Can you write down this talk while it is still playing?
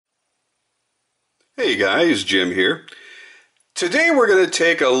Hey guys, Jim here. Today we're going to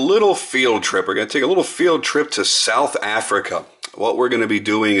take a little field trip. We're going to take a little field trip to South Africa. What we're going to be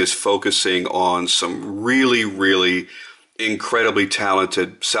doing is focusing on some really incredibly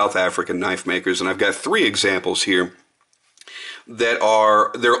talented South African knife makers. And I've got three examples here they're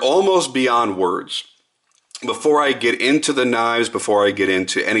almost beyond words. Before I get into the knives, before I get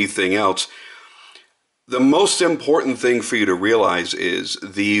into anything else, the most important thing for you to realize is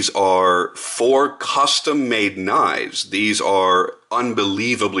these are four custom-made knives. These are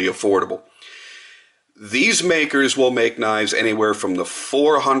unbelievably affordable. These makers will make knives anywhere from the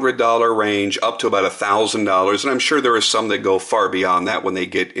 $400 range up to about $1,000, and I'm sure there are some that go far beyond that when they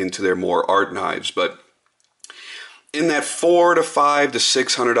get into their more art knives. But in that $400 to $500 to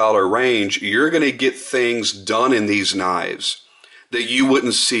 $600 range, you're going to get things done in these knives that you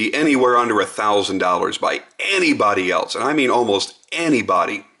wouldn't see anywhere under $1,000 by anybody else, and I mean almost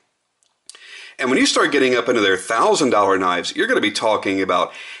anybody. And when you start getting up into their $1,000 knives, you're going to be talking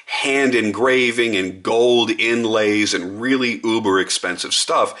about hand engraving and gold inlays and really uber expensive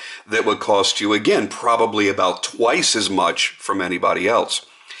stuff that would cost you, again, probably about twice as much from anybody else.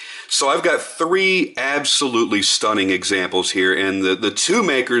 So I've got three absolutely stunning examples here, and the two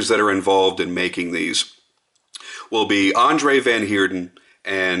makers that are involved in making these will be Andre Van Heerden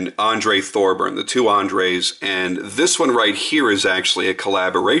and Andre Thorburn, the two Andres, and this one right here is actually a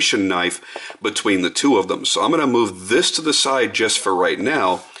collaboration knife between the two of them. So I'm going to move this to the side just for right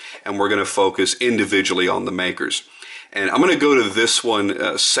now, and we're going to focus individually on the makers. And I'm going to go to this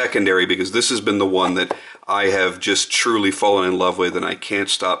one secondary because this has been the one that I have just truly fallen in love with, and I can't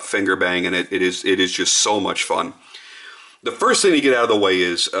stop finger banging it. It is just so much fun. The first thing to get out of the way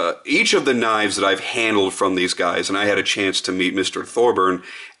is each of the knives that I've handled from these guys, and I had a chance to meet Mr. Thorburn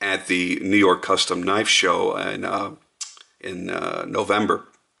at the New York Custom Knife Show in November,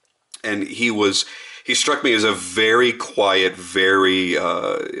 and he struck me as a very quiet, very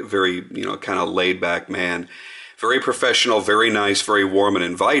kind of laid back man, very professional, very nice, very warm and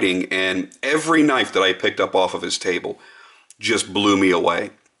inviting, and every knife that I picked up off of his table just blew me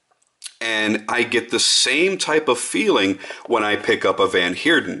away. And I get the same type of feeling when I pick up a Van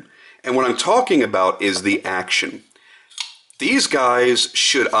Heerden. And what I'm talking about is the action. These guys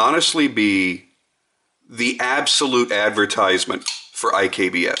should honestly be the absolute advertisement for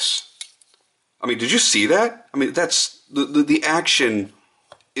IKBS. I mean, did you see that? I mean, that's the action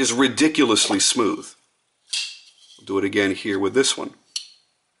is ridiculously smooth. I'll do it again here with this one.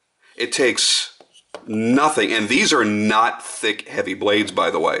 It takes nothing, and these are not thick, heavy blades,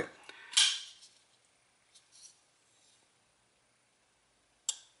 by the way.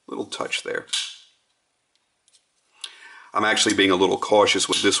 Little touch there. I'm actually being a little cautious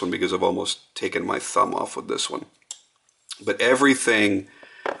with this one because I've almost taken my thumb off with this one. But everything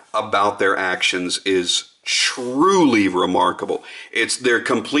about their actions is truly remarkable. They're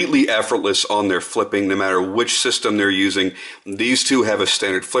completely effortless on their flipping, no matter which system they're using. These two have a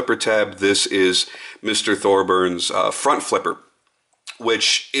standard flipper tab. This is Mr. Thorburn's front flipper,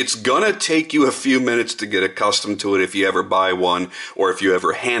 which it's gonna take you a few minutes to get accustomed to it if you ever buy one or if you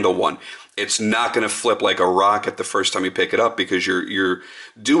ever handle one. It's not gonna flip like a rocket the first time you pick it up because you're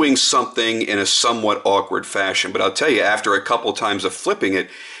doing something in a somewhat awkward fashion. But I'll tell you, after a couple times of flipping it,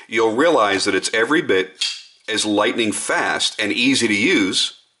 you'll realize that it's every bit as lightning fast and easy to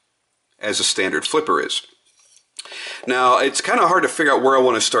use as a standard flipper is. Now, it's kind of hard to figure out where I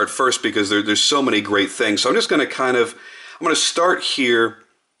want to start first because there's so many great things. So I'm just going to I'm going to start here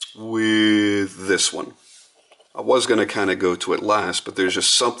with this one. I was going to kind of go to it last, but there's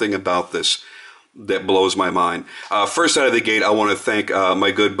just something about this that blows my mind. First out of the gate, I want to thank my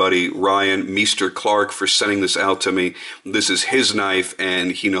good buddy Ryan Meester Clark for sending this out to me. This is his knife,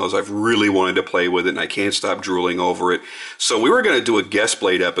 and he knows I've really wanted to play with it, and I can't stop drooling over it. So we were going to do a guest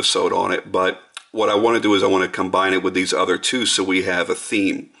blade episode on it, but what I want to do is I want to combine it with these other two so we have a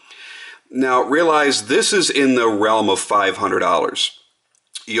theme. Now, realize this is in the realm of $500.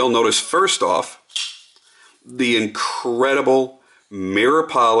 You'll notice, first off, the incredible mirror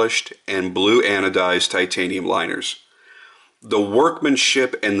polished and blue anodized titanium liners. The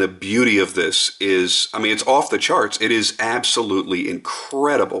workmanship and the beauty of this is, I mean, it's off the charts. It is absolutely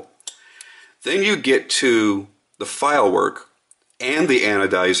incredible. Then you get to the file work and the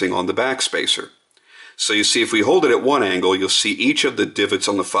anodizing on the backspacer. So you see, if we hold it at one angle, you'll see each of the divots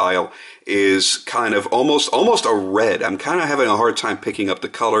on the file is kind of almost a red. I'm kind of having a hard time picking up the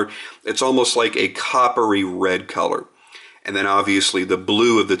color. It's almost like a coppery red color. And then obviously the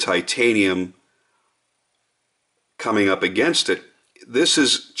blue of the titanium coming up against it. This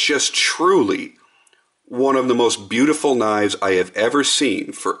is just truly one of the most beautiful knives I have ever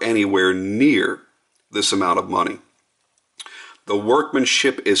seen for anywhere near this amount of money. The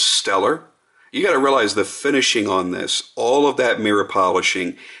workmanship is stellar. You got to realize the finishing on this, all of that mirror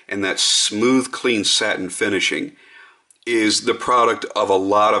polishing and that smooth, clean satin finishing is the product of a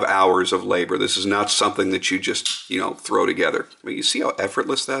lot of hours of labor. This is not something that you just, throw together. I mean, you see how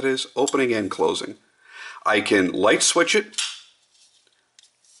effortless that is? Opening and closing. I can light switch it,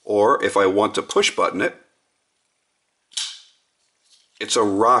 or if I want to push button it, it's a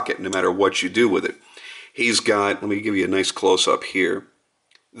rocket no matter what you do with it. He's got, let me give you a nice close-up here,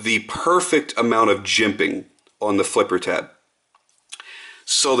 the perfect amount of jimping on the flipper tab,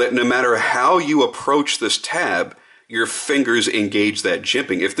 so that no matter how you approach this tab, your fingers engage that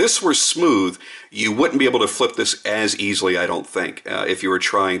jimping. If this were smooth, you wouldn't be able to flip this as easily, I don't think, if you were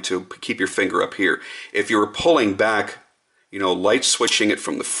trying to keep your finger up here. If you were pulling back, light switching it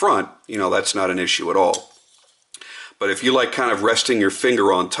from the front, that's not an issue at all. But if you like kind of resting your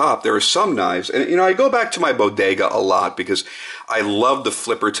finger on top, there are some knives, and I go back to my Bodega a lot because I love the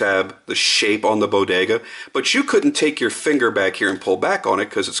flipper tab, the shape on the Bodega, but you couldn't take your finger back here and pull back on it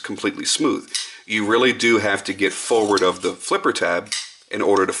because it's completely smooth. You really do have to get forward of the flipper tab in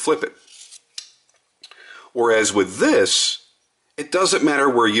order to flip it. Whereas with this, it doesn't matter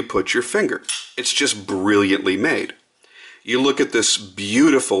where you put your finger. It's just brilliantly made. You look at this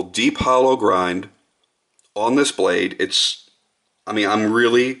beautiful deep hollow grind on this blade. I'm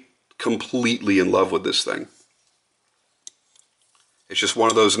really completely in love with this thing. It's just one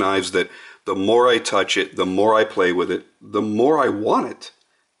of those knives that the more I touch it, the more I play with it, the more I want it.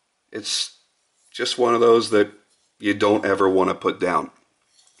 It's just one of those that you don't ever want to put down.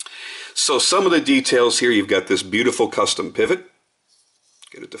 So some of the details here, you've got this beautiful custom pivot.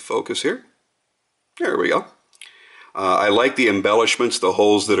 Get it to focus here. There we go. I like the embellishments, the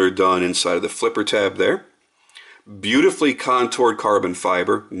holes that are done inside of the flipper tab there. Beautifully contoured carbon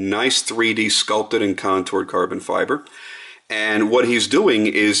fiber, nice 3D sculpted and contoured carbon fiber. And what he's doing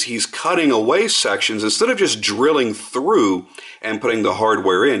is he's cutting away sections. Instead of just drilling through and putting the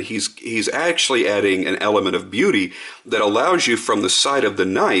hardware in, he's actually adding an element of beauty that allows you from the side of the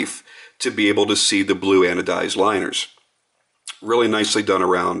knife to be able to see the blue anodized liners. Really nicely done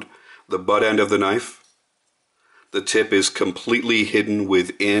around the butt end of the knife. The tip is completely hidden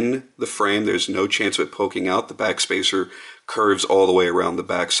within the frame. There's no chance of it poking out. The back spacer curves all the way around the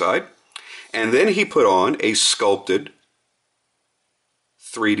back side. And then he put on a sculpted,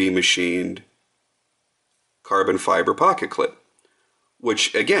 3D machined carbon fiber pocket clip,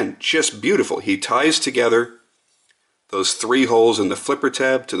 which again, just beautiful. He ties together those 3 holes in the flipper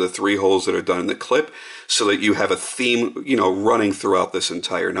tab to the 3 holes that are done in the clip so that you have a theme, running throughout this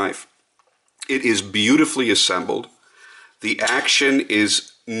entire knife. It is beautifully assembled. The action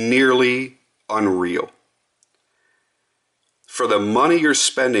is nearly unreal. For the money you're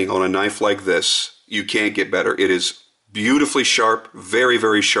spending on a knife like this, you can't get better. It is beautifully sharp, very,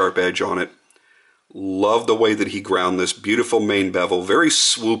 very sharp edge on it. Love the way that he ground this. Beautiful main bevel, very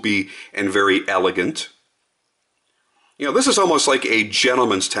swoopy and very elegant. This is almost like a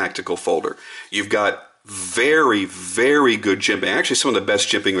gentleman's tactical folder. You've got very, very good jimping. Actually, some of the best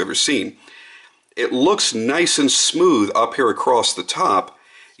jimping I've ever seen. It looks nice and smooth up here across the top,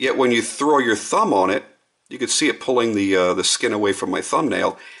 yet when you throw your thumb on it, you can see it pulling the skin away from my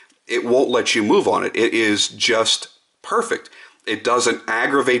thumbnail. It won't let you move on it. It is just perfect. It doesn't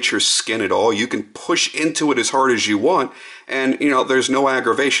aggravate your skin at all. You can push into it as hard as you want, and there's no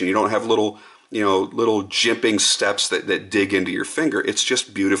aggravation. You don't have little jimping steps that dig into your finger. It's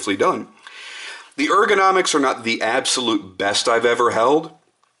just beautifully done. The ergonomics are not the absolute best I've ever held.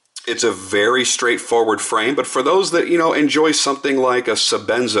 It's a very straightforward frame, but for those that, enjoy something like a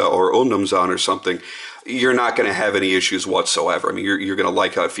Sebenza or Unumzan or something, you're not going to have any issues whatsoever. I mean, you're going to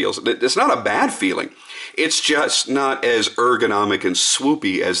like how it feels. It's not a bad feeling. It's just not as ergonomic and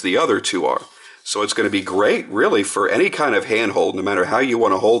swoopy as the other two are. So it's going to be great, really, for any kind of handhold, no matter how you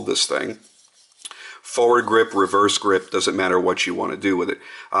want to hold this thing. Forward grip, reverse grip, doesn't matter what you want to do with it.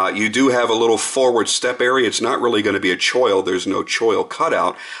 You do have a little forward step area. It's not really going to be a choil. There's no choil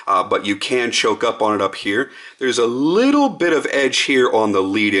cutout, but you can choke up on it up here. There's a little bit of edge here on the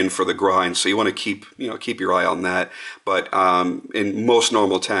lead in for the grind, so you want to keep your eye on that. But in most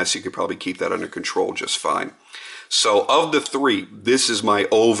normal tasks, you could probably keep that under control just fine. So of the 3, this is my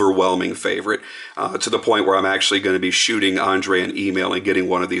overwhelming favorite, to the point where I'm actually going to be shooting Andre an email and getting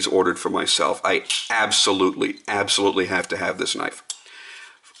one of these ordered for myself. I absolutely, absolutely have to have this knife.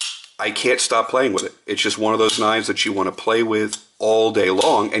 I can't stop playing with it. It's just one of those knives that you want to play with all day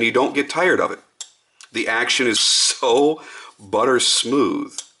long, and you don't get tired of it. The action is so butter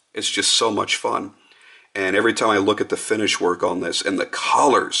smooth. It's just so much fun. And every time I look at the finish work on this and the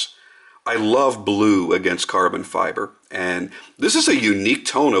colors I love blue against carbon fiber. And this is a unique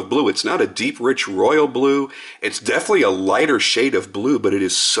tone of blue. It's not a deep, rich royal blue. It's definitely a lighter shade of blue, but it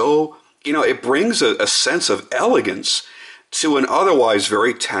is so, it brings a sense of elegance to an otherwise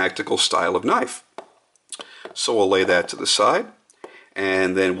very tactical style of knife. So we'll lay that to the side,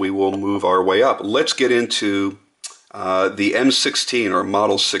 and then we will move our way up. Let's get into the M16 or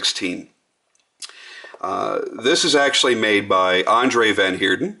Model 16. This is actually made by Andre Van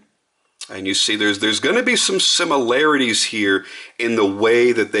Heerden. And you see there's going to be some similarities here in the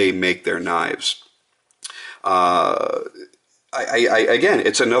way that they make their knives. Again,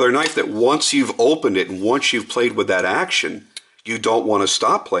 it's another knife that once you've opened it and once you've played with that action, you don't want to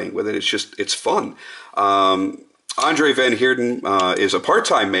stop playing with it. It's fun. Andre Van Heerden is a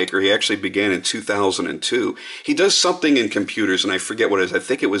part-time maker. He actually began in 2002. He does something in computers, and I forget what it is. I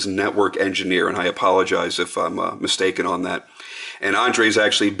think it was network engineer, and I apologize if I'm mistaken on that. And Andre's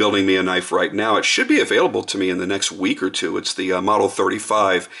actually building me a knife right now. It should be available to me in the next week or two. It's the Model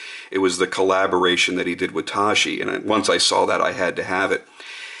 35. It was the collaboration that he did with Tashi. And once I saw that, I had to have it.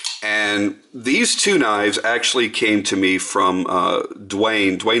 And these two knives actually came to me from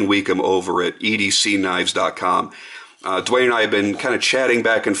Dwayne Weekham over at edcknives.com. Dwayne and I have been kind of chatting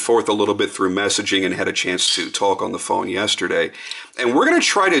back and forth a little bit through messaging and had a chance to talk on the phone yesterday. And we're going to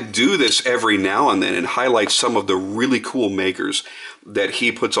try to do this every now and then and highlight some of the really cool makers that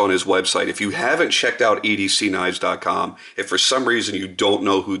he puts on his website. If you haven't checked out edcknives.com, if for some reason you don't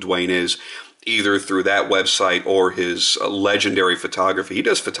know who Dwayne is, either through that website or his legendary photography. He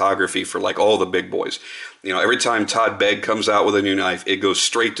does photography for like all the big boys. Every time Todd Begg comes out with a new knife, it goes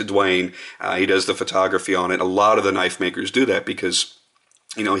straight to Dwayne. He does the photography on it. A lot of the knife makers do that because,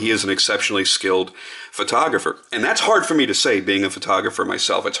 he is an exceptionally skilled photographer. And that's hard for me to say, being a photographer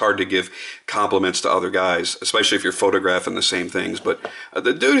myself. It's hard to give compliments to other guys, especially if you're photographing the same things. But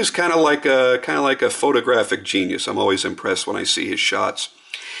the dude is kind of like a photographic genius. I'm always impressed when I see his shots.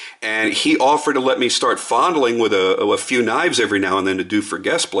 And he offered to let me start fondling with a few knives every now and then to do for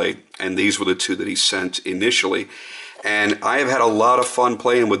guest blade. And these were the two that he sent initially. And I have had a lot of fun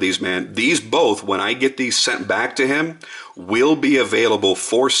playing with these, man. These both, when I get these sent back to him, will be available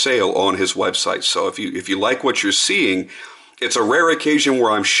for sale on his website. So if you like what you're seeing, it's a rare occasion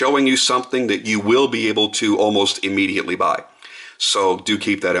where I'm showing you something that you will be able to almost immediately buy. So do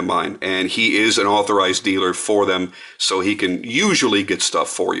keep that in mind. And he is an authorized dealer for them, so he can usually get stuff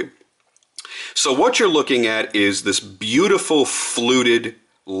for you. So what you're looking at is this beautiful fluted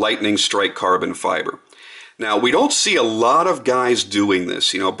lightning strike carbon fiber. Now, we don't see a lot of guys doing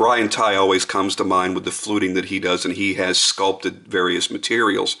this. Brian Ty always comes to mind with the fluting that he does, and he has sculpted various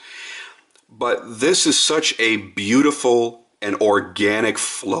materials. But this is such a beautiful and organic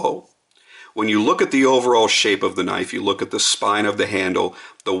flow. When you look at the overall shape of the knife, you look at the spine of the handle,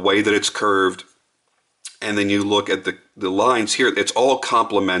 the way that it's curved, and then you look at the lines here, it's all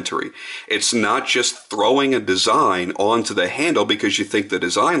complementary. It's not just throwing a design onto the handle because you think the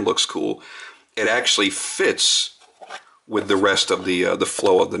design looks cool. It actually fits with the rest of the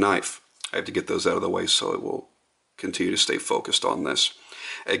flow of the knife. I have to get those out of the way so it will continue to stay focused on this.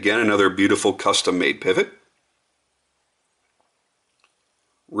 Again, another beautiful custom-made pivot.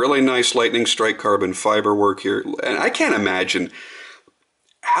 Really nice lightning strike carbon fiber work here. And I can't imagine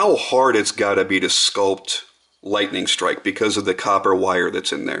how hard it's got to be to sculpt lightning strike because of the copper wire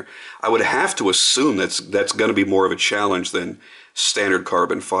that's in there. I would have to assume that's going to be more of a challenge than standard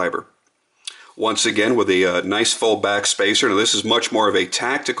carbon fiber. Once again, with a nice full back spacer. Now, this is much more of a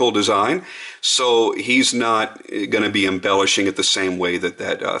tactical design, so he's not going to be embellishing it the same way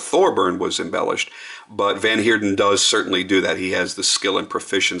that Thorburn was embellished. But Van Heerden does certainly do that. He has the skill and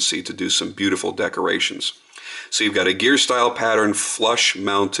proficiency to do some beautiful decorations. So you've got a gear style pattern, flush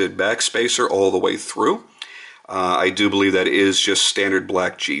mounted back spacer all the way through. I do believe that is just standard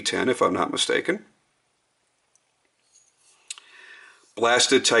black G10, if I'm not mistaken.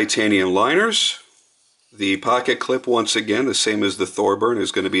 Blasted titanium liners. The pocket clip, once again, the same as the Thorburn,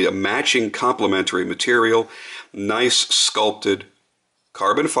 is going to be a matching complementary material. Nice sculpted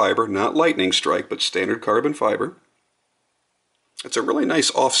carbon fiber, not lightning strike, but standard carbon fiber. It's a really nice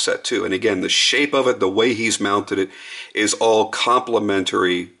offset, too. And again, the shape of it, the way he's mounted it, is all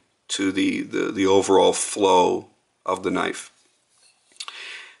complementary to the overall flow of the knife.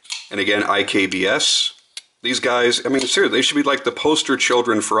 And again, IKBS. These guys, I mean, seriously, they should be like the poster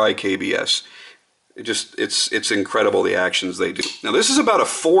children for IKBS. It's incredible the actions they do. Now, this is about a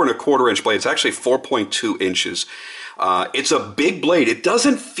 4 1/4 inch blade. It's actually 4.2 inches. It's a big blade. It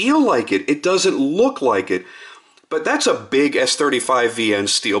doesn't feel like it. It doesn't look like it. But that's a big S35VN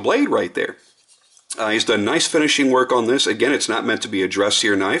steel blade right there. He's done nice finishing work on this. Again, it's not meant to be a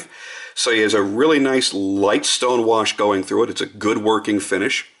dressier knife. So he has a really nice light stone wash going through it. It's a good working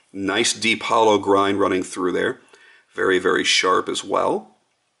finish. Nice deep hollow grind running through there. Very, very sharp as well.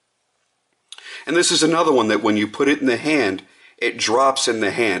 And this is another one that when you put it in the hand, it drops in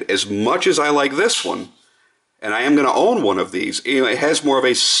the hand. As much as I like this one, and I am going to own one of these, it has more of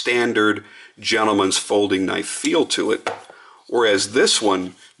a standard gentleman's folding knife feel to it. Whereas this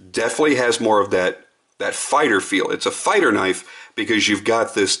one definitely has more of that fighter feel. It's a fighter knife because you've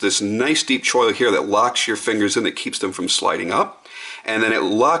got this nice deep choil here that locks your fingers in, that keeps them from sliding up. And then it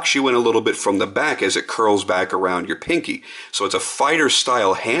locks you in a little bit from the back as it curls back around your pinky. So it's a fighter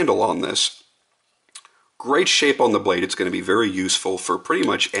style handle on this. Great shape on the blade. It's going to be very useful for pretty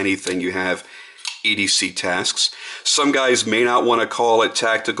much anything you have EDC tasks. Some guys may not want to call it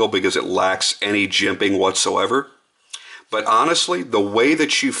tactical because it lacks any jimping whatsoever. But honestly, the way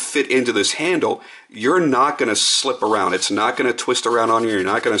that you fit into this handle, you're not going to slip around. It's not going to twist around on you. You're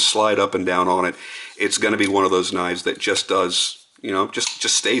not going to slide up and down on it. It's going to be one of those knives that just does, just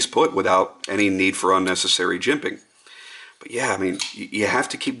stays put without any need for unnecessary jimping. But yeah, I mean, you have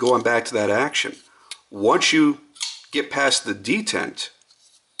to keep going back to that action. Once you get past the detent,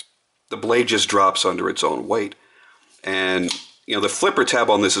 the blade just drops under its own weight. And the flipper tab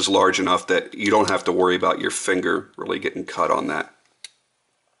on this is large enough that you don't have to worry about your finger really getting cut on that.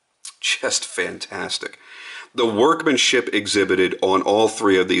 Just fantastic. The workmanship exhibited on all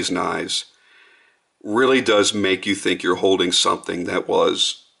three of these knives really does make you think you're holding something that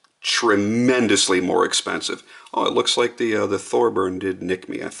was tremendously more expensive. Oh, it looks like the Thorburn did nick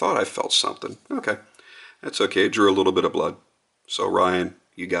me. I thought I felt something. Okay, that's okay. It drew a little bit of blood. So Ryan,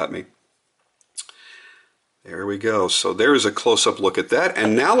 you got me. There we go. So there's a close-up look at that.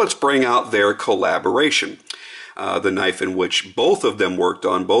 And now let's bring out their collaboration. The knife in which both of them worked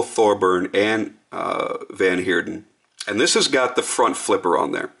on, both Thorburn and Van Heerden. And this has got the front flipper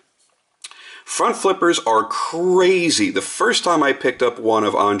on there. Front flippers are crazy. The first time I picked up one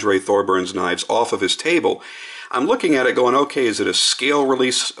of Andre Thorburn's knives off of his table, I'm looking at it going, okay, is it a scale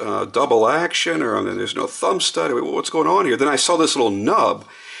release double action, or there's no thumb stud? What's going on here? Then I saw this little nub.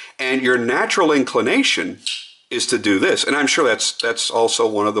 And your natural inclination is to do this. And I'm sure that's also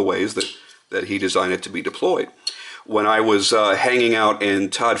one of the ways that he designed it to be deployed. When I was hanging out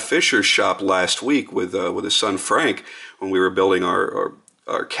in Todd Fisher's shop last week with his son Frank, when we were building our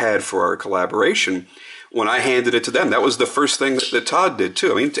CAD for our collaboration, when I handed it to them, that was the first thing that Todd did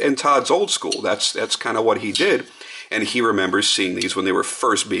too. I mean, and Todd's old school. That's kind of what he did. And he remembers seeing these when they were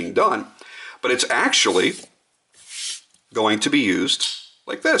first being done. But it's actually going to be used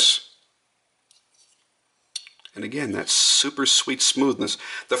like this. And again, that super sweet smoothness.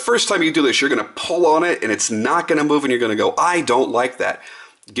 The first time you do this, you're going to pull on it and it's not going to move and you're going to go, I don't like that.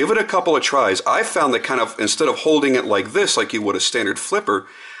 Give it a couple of tries. I found that kind of, instead of holding it like this, like you would a standard flipper,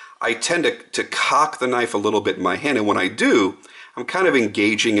 I tend to cock the knife a little bit in my hand. And when I do, I'm kind of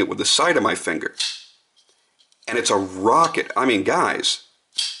engaging it with the side of my finger. And it's a rocket. I mean, guys,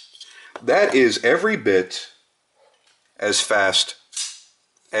 that is every bit as fast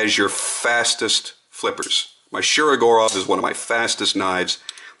as your fastest flippers. My Shirogorov is one of my fastest knives.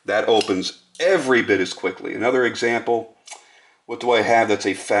 That opens every bit as quickly. Another example, what do I have that's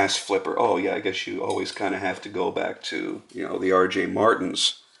a fast flipper? Oh yeah, I guess you always kind of have to go back to, the R.J.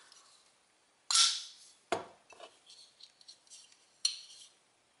 Martins.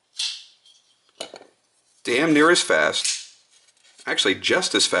 Damn near as fast, actually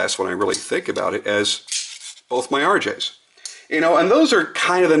just as fast when I really think about it, as both my RJs. And those are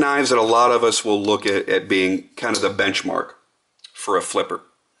kind of the knives that a lot of us will look at being kind of the benchmark for a flipper.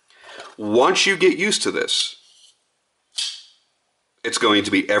 Once you get used to this, it's going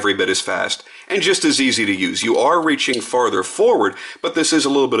to be every bit as fast and just as easy to use. You are reaching farther forward, but this is a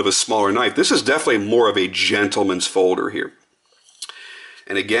little bit of a smaller knife. This is definitely more of a gentleman's folder here.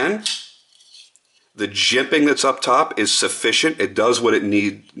 And again, the jimping that's up top is sufficient. It does what it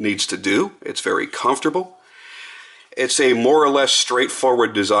needs to do. It's very comfortable. It's a more or less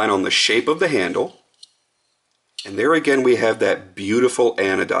straightforward design on the shape of the handle. And there again we have that beautiful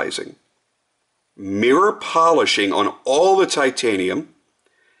anodizing. Mirror polishing on all the titanium.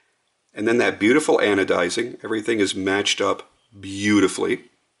 And then that beautiful anodizing. Everything is matched up beautifully.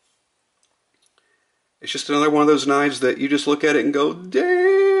 It's just another one of those knives that you just look at it and go,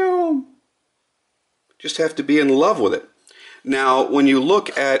 damn! Just have to be in love with it. Now, when you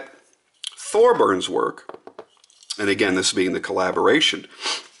look at Thorburn's work, and again, this being the collaboration,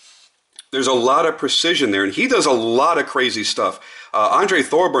 there's a lot of precision there, and he does a lot of crazy stuff. Andre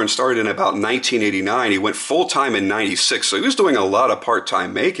Thorburn started in about 1989. He went full-time in 96, so he was doing a lot of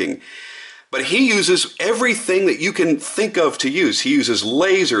part-time making. But he uses everything that you can think of to use. He uses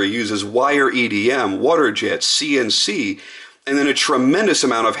laser, he uses wire EDM, water jet, CNC, and then a tremendous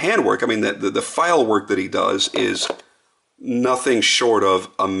amount of handwork. I mean, the file work that he does is nothing short of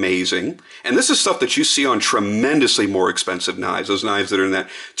amazing. And this is stuff that you see on tremendously more expensive knives, those knives that are in that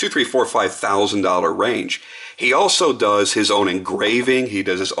 $2,000, $3,000, $4,000, $5,000 range. He also does his own engraving. He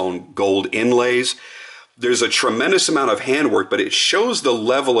does his own gold inlays. There's a tremendous amount of handwork, but it shows the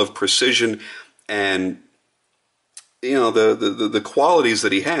level of precision and, you know, the qualities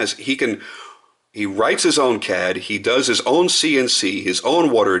that he has. He writes his own CAD. He does his own CNC, his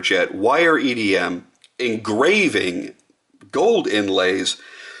own water jet, wire EDM, engraving, gold inlays,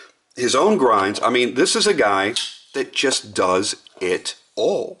 his own grinds. I mean, this is a guy that just does it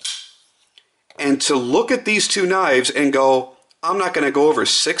all. And to look at these two knives and go, I'm not going to go over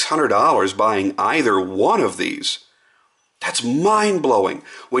 $600 buying either one of these. That's mind-blowing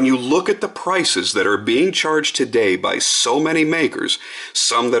when you look at the prices that are being charged today by so many makers,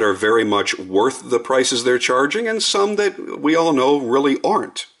 some that are very much worth the prices they're charging and some that we all know really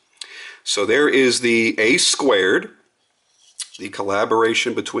aren't. So there is the A Squared, the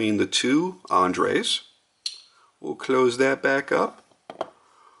collaboration between the two Andres. We'll close that back up.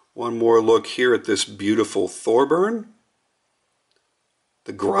 One more look here at this beautiful Thorburn.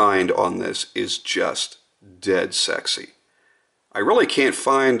 The grind on this is just dead sexy. I really can't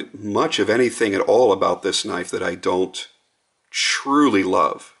find much of anything at all about this knife that I don't truly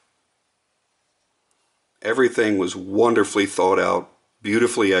love. Everything was wonderfully thought out,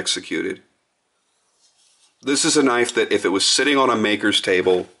 beautifully executed. This is a knife that if it was sitting on a maker's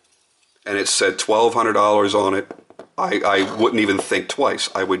table and it said $1,200 on it, I wouldn't even think twice.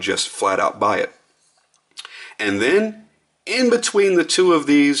 I would just flat out buy it. And then in between the two of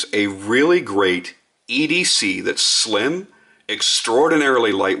these, a really great EDC that's slim,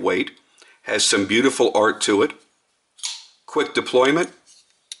 extraordinarily lightweight, has some beautiful art to it, quick deployment,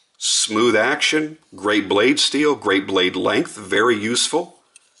 smooth action, great blade steel, great blade length, very useful,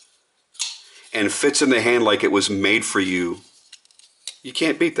 and fits in the hand like it was made for you. You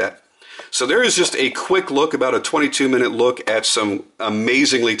can't beat that. So there is just a quick look, about a 22-minute look at some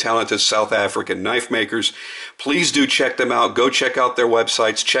amazingly talented South African knife makers. Please do check them out. Go check out their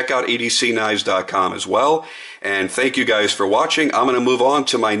websites. Check out edcknives.com as well. And thank you guys for watching. I'm going to move on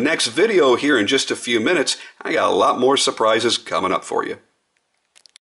to my next video here in just a few minutes. I got a lot more surprises coming up for you.